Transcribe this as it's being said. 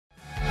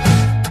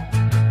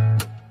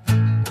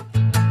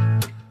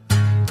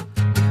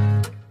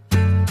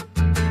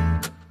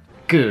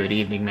Good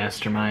evening,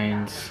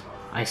 masterminds.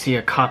 I see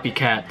a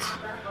copycat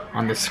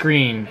on the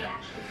screen.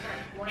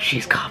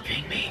 She's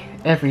copying me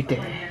every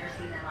day.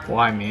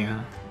 Why, Miah?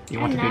 You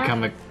want to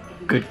become a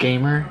good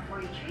gamer?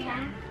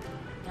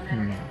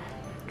 Yeah.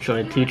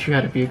 Should I teach you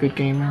how to be a good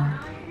gamer?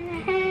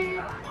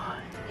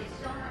 Why?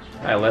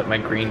 I let my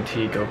green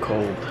tea go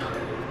cold.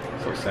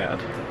 So sad.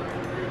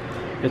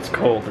 It's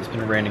cold. It's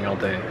been raining all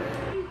day.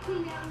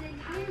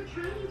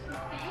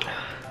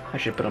 I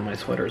should put on my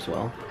sweater as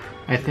well.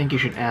 I think you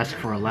should ask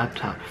for a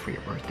laptop for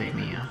your birthday,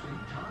 Miah.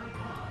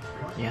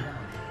 Yeah.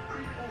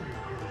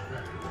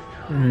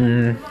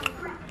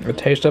 The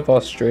taste of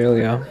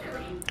Australia.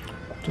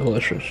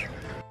 Delicious.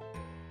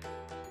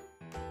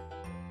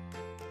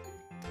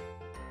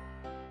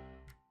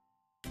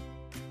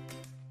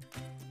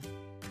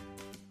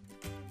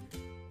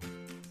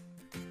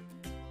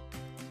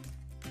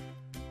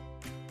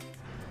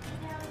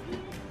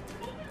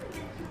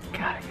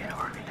 Gotta get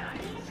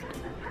organized.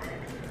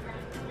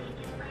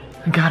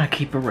 Gotta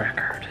keep a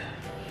record.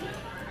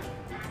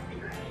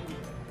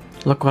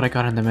 Look what I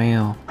got in the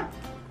mail.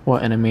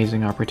 What an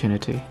amazing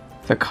opportunity.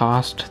 The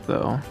cost,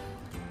 though.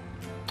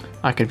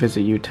 I could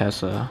visit you,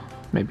 Tessa.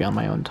 Maybe on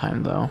my own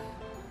time, though.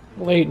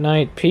 Late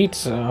night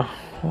pizza.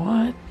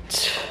 What?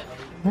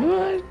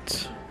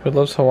 What? Who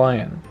loves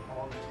Hawaiian?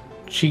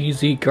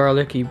 Cheesy,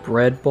 garlicky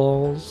bread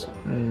balls?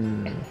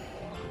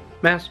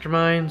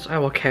 Masterminds, I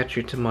will catch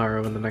you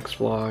tomorrow in the next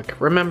vlog.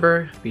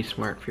 Remember, be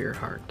smart for your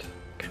heart.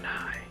 Good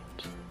night.